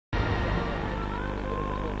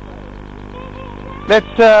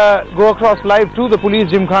Let's go across live to the police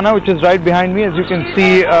gymkhana, which is right behind me. As you can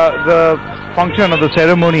see, the function of the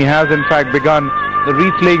ceremony has in fact begun. The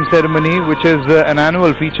wreath-laying ceremony, which is an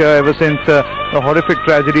annual feature ever since the horrific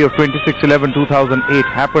tragedy of 26/11/2008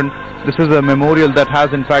 happened. This is a memorial that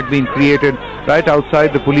has in fact been created right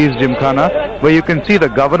outside the police gymkhana, where you can see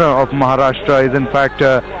the governor of Maharashtra is in fact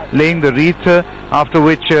laying the wreath, after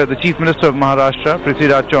which the Chief Minister of Maharashtra,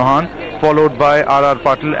 Prithviraj Chauhan, followed by R.R.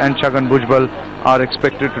 Patil and Chhagan Bhujbal, are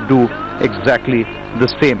expected to do exactly the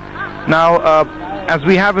same. Now, as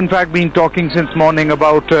we have in fact been talking since morning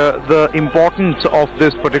about the importance of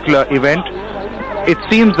this particular event, it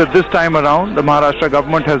seems that this time around the Maharashtra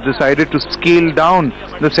government has decided to scale down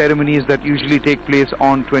the ceremonies that usually take place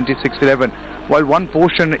on 26/11. While one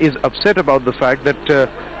portion is upset about the fact that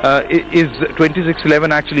is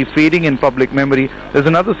 26/11 actually fading in public memory, there's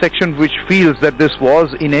another section which feels that this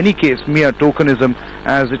was in any case mere tokenism,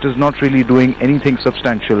 as it is not really doing anything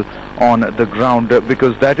substantial on the ground,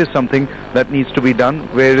 because that is something that needs to be done.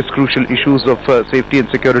 Various crucial issues of safety and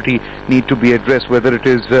security need to be addressed, whether it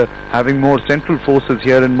is having more central forces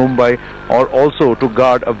here in Mumbai or also to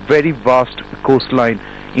guard a very vast coastline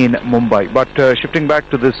in Mumbai. But shifting back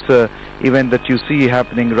to this event that you see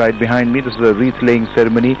happening right behind me, this is a wreath-laying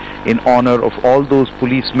ceremony in honor of all those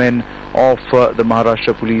policemen of the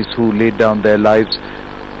Maharashtra police who laid down their lives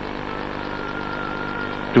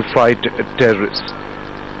to fight terrorists.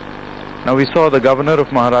 Now, we saw the governor of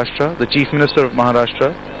Maharashtra, the Chief Minister of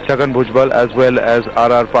Maharashtra, Chhagan Bhujbal, as well as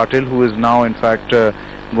R.R. Patil, who is now in fact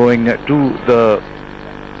going to the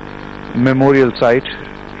memorial site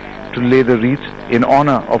to lay the wreath in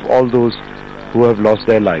honor of all those who have lost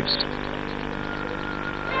their lives.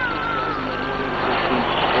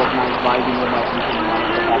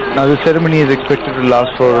 Now, the ceremony is expected to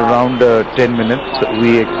last for around 10 minutes.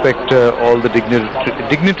 We expect all the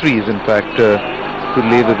dignitaries, in fact, to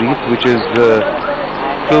lay the wreath, which is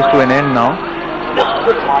close to an end now.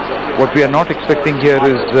 What we are not expecting here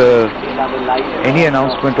is any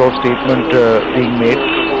announcement or statement being made.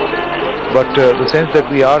 But the sense that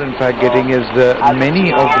we are in fact getting is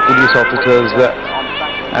many of the police officers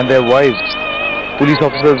and their wives, police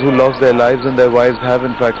officers who lost their lives and their wives, have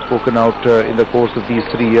in fact spoken out in the course of these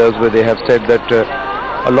 3 years, where they have said that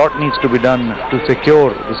a lot needs to be done to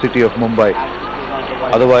secure the city of Mumbai.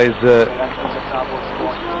 Otherwise,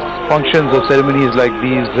 functions or ceremonies like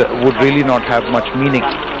these would really not have much meaning.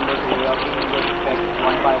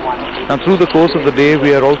 Now, through the course of the day,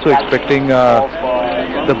 we are also expecting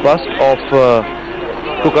the bust of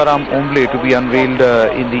Tukaram Omble to be unveiled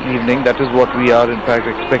in the evening. That is what we are in fact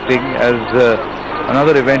expecting as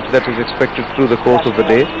another event that is expected through the course of the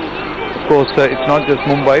day. Of course, it's not just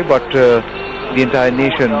Mumbai, but the entire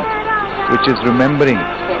nation which is remembering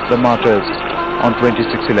the martyrs on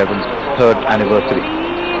 26/11's 3rd anniversary.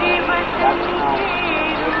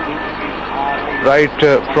 Right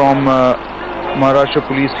from Maharashtra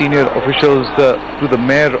Police senior officials to the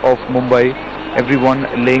Mayor of Mumbai, everyone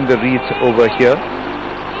laying the wreath over here.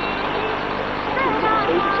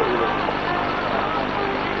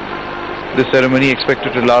 The ceremony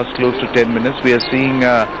expected to last close to 10 minutes. We are seeing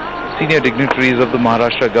senior dignitaries of the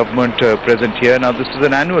Maharashtra government present here. Now, this is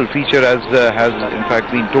an annual feature, as has in fact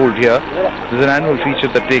been told here. This is an annual feature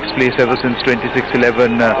that takes place ever since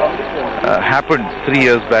 26/11 happened 3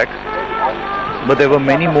 years back. But there were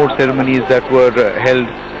many more ceremonies that were held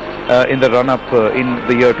in the run-up in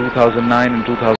the year 2009 and 2000.